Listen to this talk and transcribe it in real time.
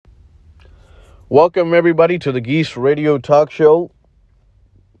Welcome, everybody, to the Geese Radio Talk Show.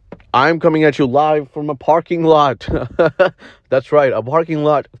 I'm coming at you live from a parking lot. That's right, a parking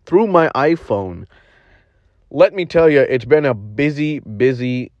lot through my iPhone. Let me tell you, it's been a busy,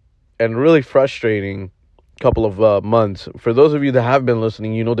 and really frustrating couple of months. For those of you that have been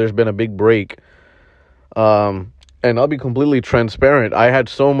listening, you know there's been a big break. And I'll be completely transparent. I had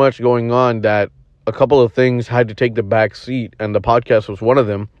so much going on that a couple of things had to take the back seat, and the podcast was one of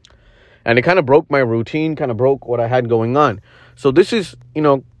them. And it kind of broke my routine, kind of broke what I had going on. So this is,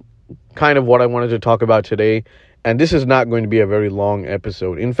 kind of what I wanted to talk about today. And this is not going to be a very long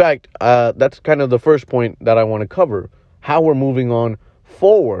episode. In fact, that's kind of the first point that I want to cover. How we're moving on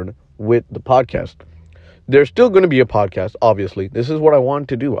forward with the podcast. There's still going to be a podcast, obviously. This is what I want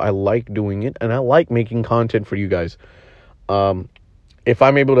to do. I like doing it, and I like making content for you guys. If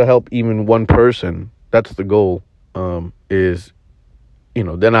I'm able to help even one person, that's the goal,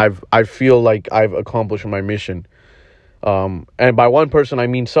 then I feel like I've accomplished my mission. And by one person, I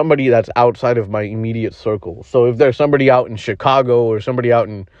mean somebody that's outside of my immediate circle. So if there's somebody out in Chicago or somebody out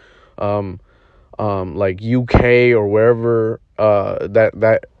in like UK or wherever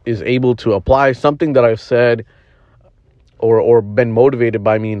that is able to apply something that I've said or been motivated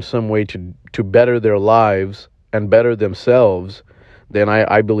by me in some way to better their lives and better themselves, then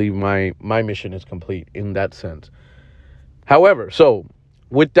I believe my mission is complete in that sense. However, so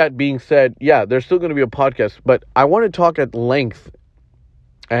with that being said, yeah, there's still going to be a podcast, but I want to talk at length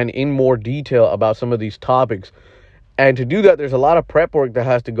and in more detail about some of these topics. And to do that, there's a lot of prep work that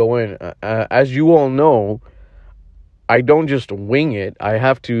has to go in. As you all know, I don't just wing it. I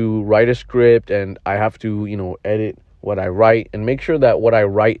have to write a script, and I have to, edit what I write and make sure that what I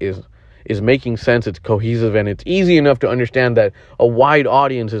write is making sense, it's cohesive, and it's easy enough to understand that a wide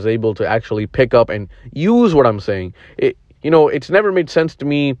audience is able to actually pick up and use what I'm saying. It's never made sense to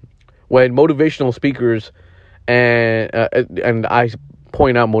me when motivational speakers, and I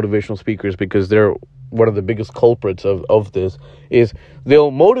point out motivational speakers because they're one of the biggest culprits of this, is they'll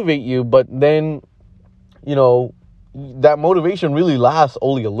motivate you, but then, that motivation really lasts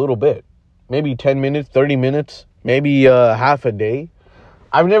only a little bit. Maybe 10 minutes, 30 minutes, maybe half a day.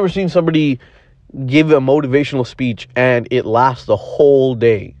 I've never seen somebody give a motivational speech and it lasts the whole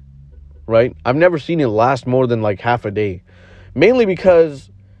day, right? I've never seen it last more than like half a day. Mainly because,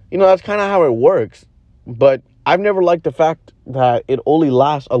 that's kind of how it works. But I've never liked the fact that it only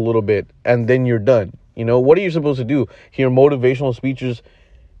lasts a little bit and then you're done. What are you supposed to do? Hear motivational speeches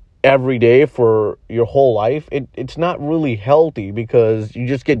every day for your whole life? It's not really healthy because you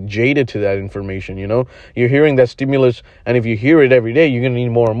just get jaded to that information, You're hearing that stimulus, and if you hear it every day, you're going to need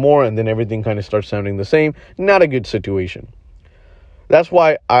more and more, and then everything kind of starts sounding the same. Not a good situation. That's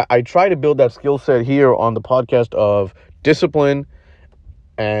why I try to build that skill set here on the podcast of discipline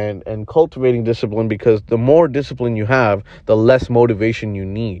and cultivating discipline, because the more discipline you have, the less motivation you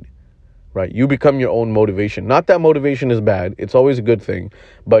need, right? You become your own motivation. Not that motivation is bad. It's always a good thing,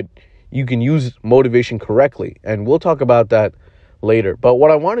 but you can use motivation correctly. And we'll talk about that later. But what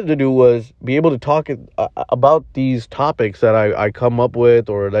I wanted to do was be able to talk about these topics that I come up with,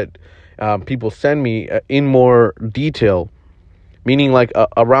 or that people send me in more detail. Meaning like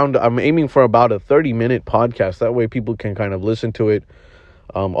I'm aiming for about a 30-minute podcast. That way people can kind of listen to it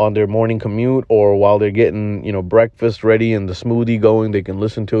on their morning commute, or while they're getting, breakfast ready and the smoothie going, they can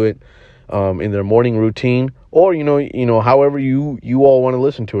listen to it in their morning routine, or, however you all want to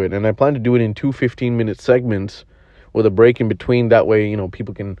listen to it. And I plan to do it in 2 15-minute segments with a break in between. That way,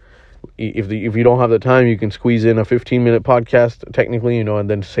 people can, if you don't have the time, you can squeeze in a 15-minute podcast technically, and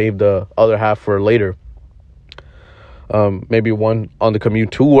then save the other half for later. Maybe one on the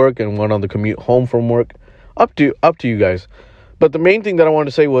commute to work and one on the commute home from work. Up to you guys. But the main thing that I wanted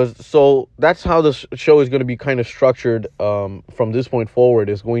to say was, so that's how this show is going to be kind of structured from this point forward.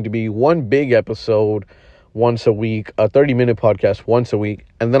 Is going to be one big episode once a week, a 30-minute podcast once a week,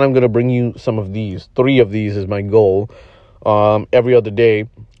 and then I'm going to bring you some of these. 3 of these is my goal every other day.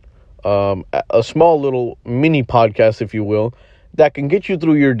 A small little mini podcast, if you will, that can get you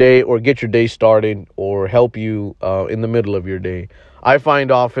through your day, or get your day started, or help you in the middle of your day. I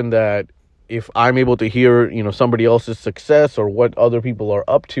find often that if I'm able to hear, somebody else's success or what other people are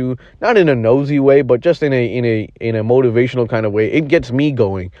up to, not in a nosy way, but just in a motivational kind of way, it gets me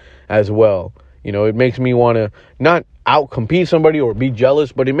going as well. It makes me want to not outcompete somebody or be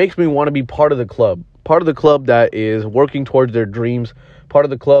jealous, but it makes me want to be part of the club that is working towards their dreams, part of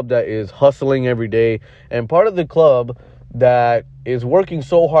the club that is hustling every day, and part of the club that is working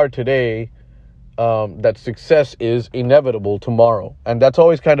so hard today that success is inevitable tomorrow. And that's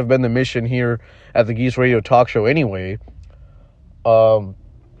always kind of been the mission here at the Geese Radio Talk Show anyway.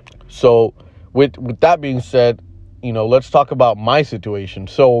 So with that being said, let's talk about my situation.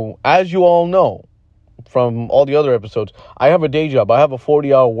 So, as you all know from all the other episodes, I have a day job. I have a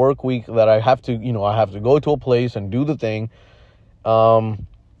 40-hour work week that I have to, I have to go to a place and do the thing. That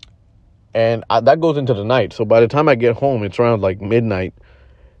goes into the night. So by the time I get home, it's around like midnight.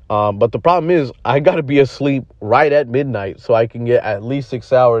 But the problem is I got to be asleep right at midnight so I can get at least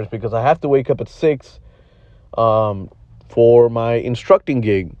 6 hours, because I have to wake up at 6 for my instructing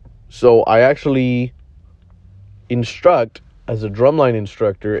gig. So I actually instruct as a drumline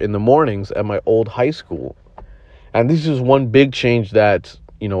instructor in the mornings at my old high school. And this is one big change that,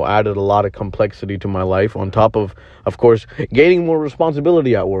 added a lot of complexity to my life, on top of course, gaining more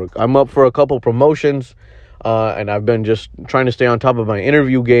responsibility at work. I'm up for a couple promotions, and I've been just trying to stay on top of my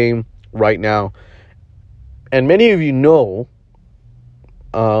interview game right now. And many of you know,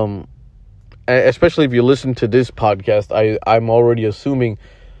 especially if you listen to this podcast, I'm already assuming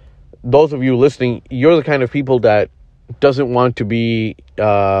those of you listening, you're the kind of people that doesn't want to be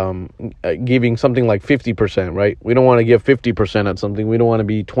giving something like 50%, right? We don't want to give 50% at something. We don't want to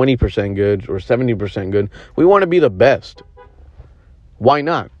be 20% good or 70% good. We want to be the best. Why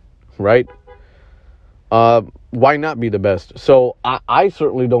not, right? Why not be the best? So I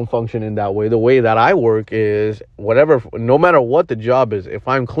certainly don't function in that way. The way that I work is no matter what the job is, if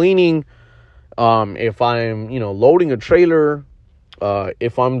I'm cleaning, if I'm, loading a trailer,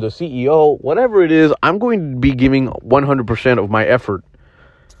 if I'm the CEO, whatever it is, I'm going to be giving 100% of my effort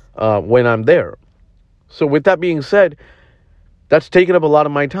when I'm there. So with that being said, that's taken up a lot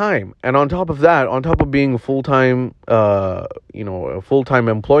of my time. And on top of that, on top of being full-time, a full-time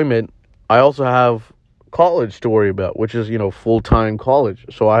employment, I also have college to worry about, which is, full-time college.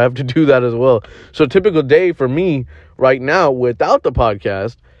 So I have to do that as well. So a typical day for me right now without the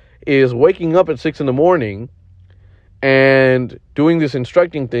podcast is waking up at 6 a.m. and doing this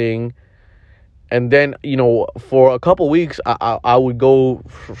instructing thing. And then, for a couple weeks, I would go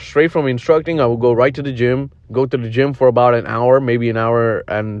straight from instructing. I would go right to the gym, go to the gym for about an hour, maybe an hour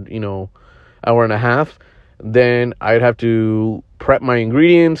and, hour and a half. Then I'd have to prep my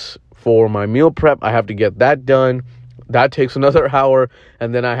ingredients for my meal prep. I have to get that done. That takes another hour.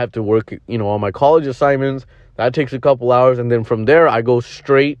 And then I have to work, on my college assignments. That takes a couple hours. And then from there, I go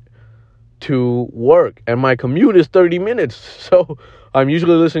straight to work, and my commute is 30 minutes. So I'm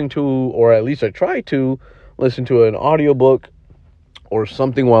usually listening to, or at least I try to listen to, an audiobook or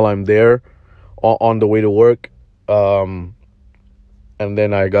something while I'm there on the way to work. And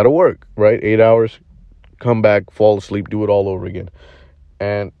then I gotta work, right? 8 hours, come back, fall asleep, do it all over again.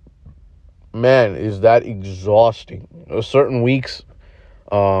 And man, is that exhausting. Certain weeks,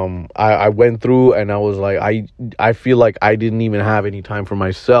 I went through and I was like, I feel like I didn't even have any time for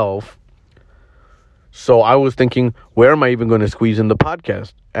myself. So I was thinking, where am I even going to squeeze in the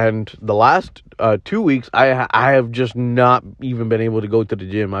podcast? And the last 2 weeks, I have just not even been able to go to the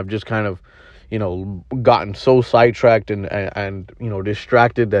gym. I've just kind of, gotten so sidetracked and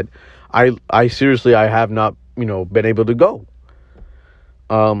distracted that I seriously, I have not, been able to go.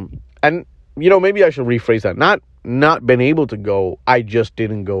 And, maybe I should rephrase that. Not been able to go. I just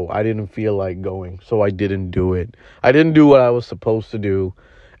didn't go. I didn't feel like going. So I didn't do it. I didn't do what I was supposed to do.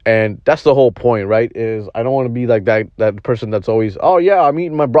 And that's the whole point, right? Is I don't want to be like that person that's always, oh yeah, I'm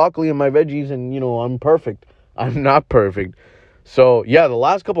eating my broccoli and my veggies and, I'm perfect. I'm not perfect. So yeah, the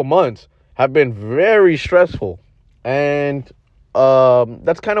last couple months have been very stressful. And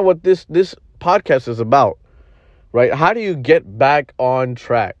that's kind of what this podcast is about, right? How do you get back on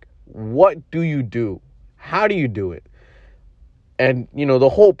track? What do you do? How do you do it? And, the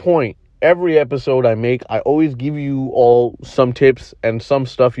whole point, every episode I make, I always give you all some tips and some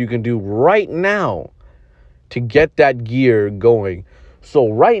stuff you can do right now to get that gear going. So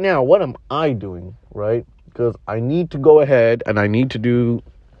right now, what am I doing, right? Because I need to go ahead and I need to do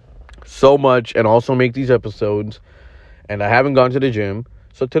so much and also make these episodes. And I haven't gone to the gym.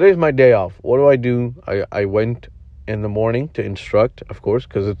 So today's my day off. What do? I went in the morning to instruct, of course,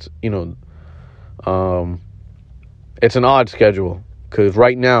 because it's, it's an odd schedule. Because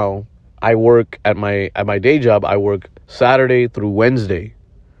right now, I work at my day job. I work Saturday through Wednesday.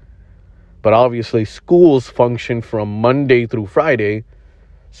 But obviously schools function from Monday through Friday.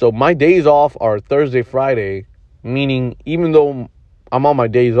 So my days off are Thursday, Friday, meaning even though I'm on my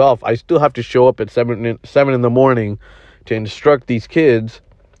days off, I still have to show up at 7 in the morning to instruct these kids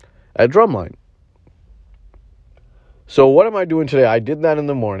at drumline. So what am I doing today? I did that in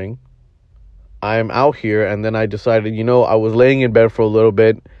the morning. I'm out here, and then I decided, I was laying in bed for a little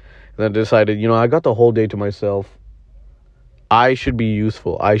bit. And I decided, I got the whole day to myself. I should be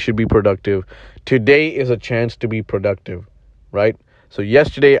useful. I should be productive. Today is a chance to be productive, right? So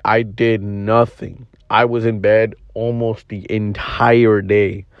yesterday I did nothing. I was in bed almost the entire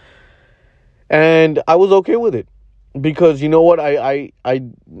day. And I was okay with it. Because you know what? I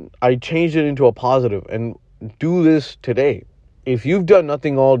changed it into a positive and do this today. If you've done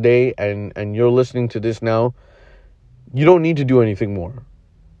nothing all day and you're listening to this now, you don't need to do anything more.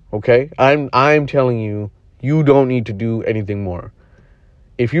 Okay? I'm telling you, you don't need to do anything more.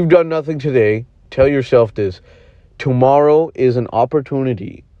 If you've done nothing today, tell yourself this. Tomorrow is an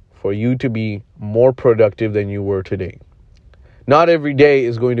opportunity for you to be more productive than you were today. Not every day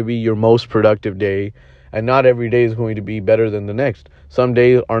is going to be your most productive day, and not every day is going to be better than the next. Some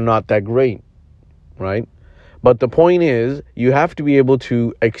days are not that great, right? But the point is, you have to be able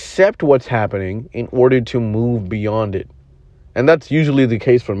to accept what's happening in order to move beyond it. And that's usually the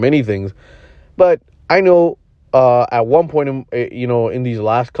case for many things. But I know at one point, in these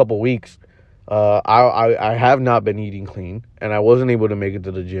last couple weeks, I have not been eating clean, and I wasn't able to make it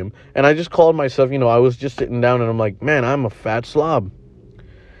to the gym. And I just called myself, I was just sitting down and I'm like, man, I'm a fat slob.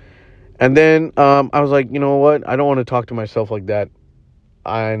 And then I was like, you know what? I don't want to talk to myself like that.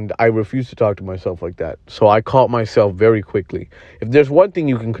 And I refuse to talk to myself like that. So I caught myself very quickly. If there's one thing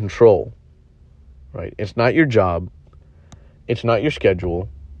you can control, right? It's not your job. It's not your schedule,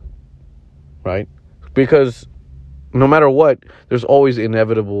 right? Because no matter what, there's always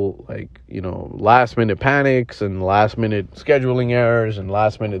inevitable, last minute panics and last minute scheduling errors and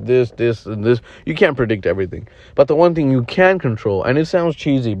last minute this, and this. You can't predict everything. But the one thing you can control, and it sounds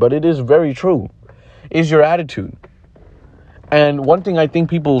cheesy, but it is very true, is your attitude. And one thing I think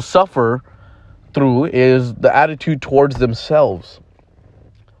people suffer through is the attitude towards themselves,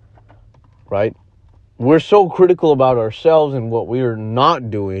 right? We're so critical about ourselves and what we're not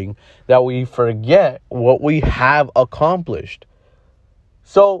doing that we forget what we have accomplished.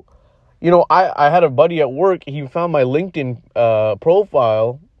 So, I had a buddy at work. He found my LinkedIn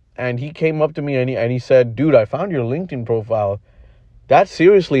profile, and he came up to me and he said, dude, I found your LinkedIn profile. That's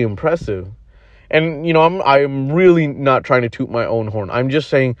seriously impressive. And, I'm really not trying to toot my own horn. I'm just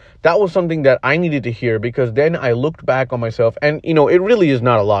saying that was something that I needed to hear, because then I looked back on myself and, it really is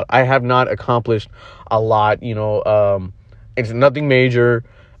not a lot. I have not accomplished a lot, it's nothing major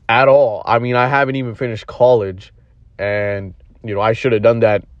at all. I mean, I haven't even finished college, and, I should have done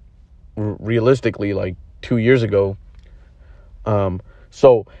that realistically like 2 years ago.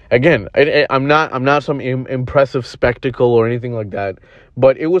 So again, I'm not some impressive spectacle or anything like that,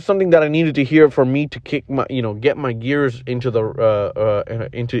 but it was something that I needed to hear for me to kick my, get my gears into the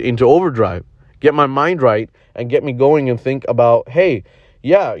into overdrive, get my mind right, and get me going and think about, hey,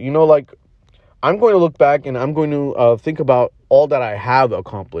 yeah, I'm going to look back and I'm going to think about all that I have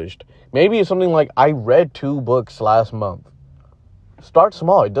accomplished. Maybe it's something like I read 2 books last month. Start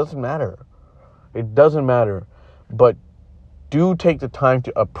small. It doesn't matter. But do take the time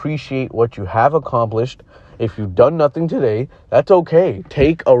to appreciate what you have accomplished. If you've done nothing today, that's okay.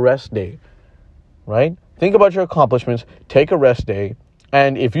 Take a rest day, right? Think about your accomplishments. Take a rest day.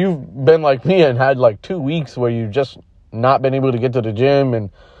 And if you've been like me and had 2 weeks where you've just not been able to get to the gym and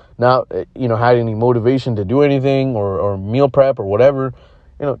not, had any motivation to do anything or meal prep or whatever,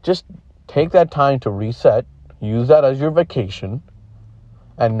 just take that time to reset. Use that as your vacation.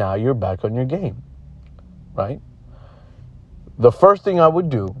 And now you're back on your game, right? The first thing I would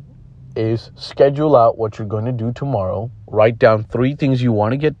do is schedule out what you're going to do tomorrow. Write down 3 things you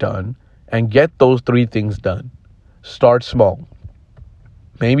want to get done and get those 3 things done. Start small.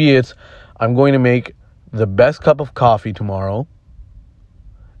 Maybe it's, I'm going to make the best cup of coffee tomorrow,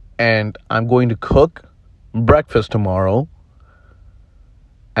 and I'm going to cook breakfast tomorrow,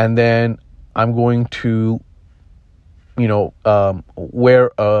 and then I'm going to,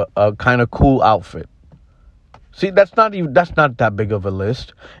 wear a kind of cool outfit. See, that's not that big of a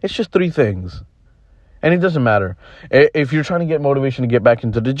list. It's just 3 things. And it doesn't matter. If you're trying to get motivation to get back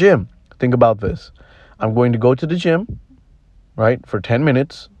into the gym, think about this. I'm going to go to the gym, right, for 10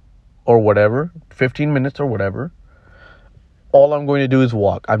 minutes or whatever, 15 minutes or whatever. All I'm going to do is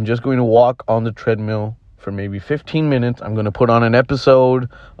walk. I'm just going to walk on the treadmill for maybe 15 minutes. I'm going to put on an episode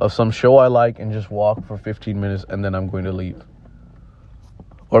of some show I like and just walk for 15 minutes, and then I'm going to leave.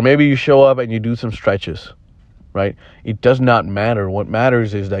 Or maybe you show up and you do some stretches. Right? It does not matter. What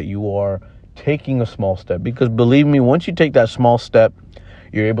matters is that you are taking a small step, because believe me, once you take that small step,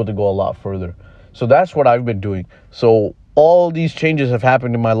 you're able to go a lot further. So that's what I've been doing. So all these changes have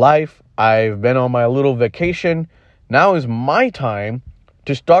happened in my life. I've been on my little vacation. Now is my time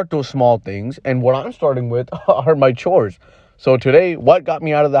to start those small things. And what I'm starting with are my chores. So today, what got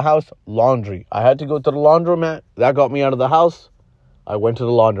me out of the house? Laundry. I had to go to the laundromat. That got me out of the house. I went to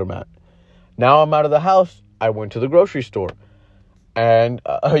the laundromat. Now I'm out of the house. I went to the grocery store. And,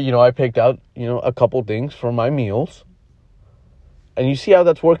 I picked out, a couple things for my meals. And you see how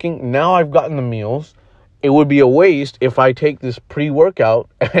that's working? Now I've gotten the meals. It would be a waste if I take this pre-workout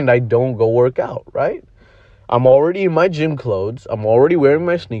and I don't go work out, right? I'm already in my gym clothes. I'm already wearing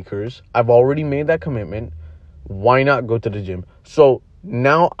my sneakers. I've already made that commitment. Why not go to the gym? So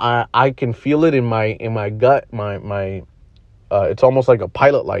now I can feel it in my gut. It's almost like a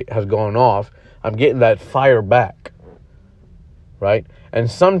pilot light has gone off. I'm getting that fire back, right? And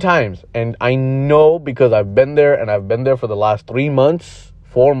sometimes, and I know because I've been there, and I've been there for the last 3 months,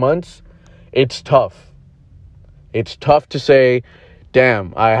 4 months, it's tough. It's tough to say,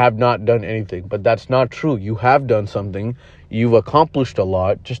 damn, I have not done anything. But that's not true. You have done something. You've accomplished a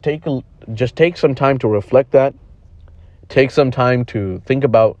lot. Just take some time to reflect that. Take some time to think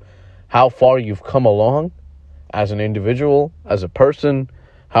about how far you've come along as an individual, as a person,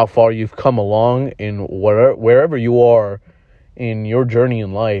 how far you've come along in wherever you are in your journey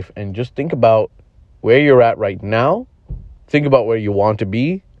in life, and just think about where you're at right now. Think about where you want to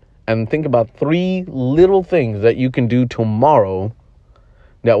be, and think about 3 little things that you can do tomorrow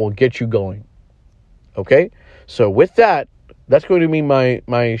that will get you going. Okay? So with that, that's going to be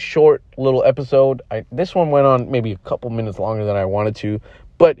my short little episode. This one went on maybe a couple minutes longer than I wanted to,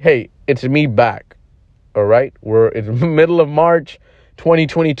 but hey, it's me back. All right? We're in the middle of March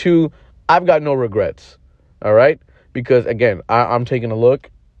 2022. I've got no regrets. All right? Because again, I'm taking a look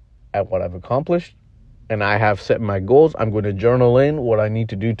at what I've accomplished, and I have set my goals. I'm going to journal in what I need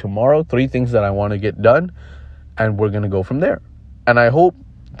to do tomorrow, 3 things that I want to get done, and we're going to go from there. And I hope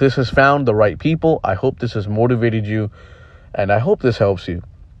this has found the right people. I hope this has motivated you, and I hope this helps you.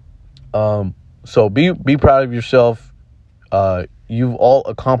 So be proud of yourself. You've all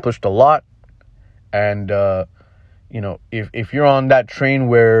accomplished a lot, and if you're on that train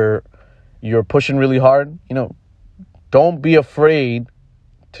where you're pushing really hard, don't be afraid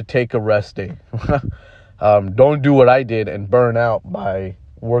to take a rest day. Don't do what I did and burn out by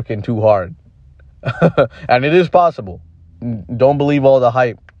working too hard. And it is possible. Don't believe all the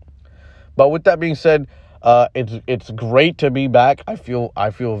hype. But with that being said, it's great to be back. I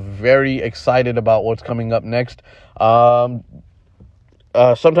feel very excited about what's coming up next. Sometime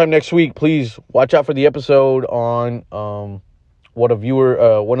next week, please watch out for the episode on one of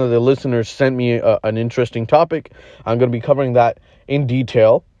the listeners sent me an interesting topic. I'm going to be covering that in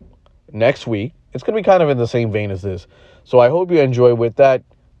detail next week. It's going to be kind of in the same vein as this. So I hope you enjoy with that.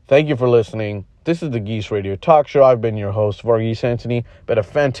 Thank you for listening. This is the Geese Radio Talk Show. I've been your host, Varghese Anthony. Been a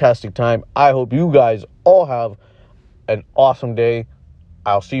fantastic time. I hope you guys all have an awesome day.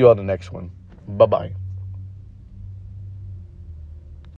 I'll see you on the next one. Bye-bye.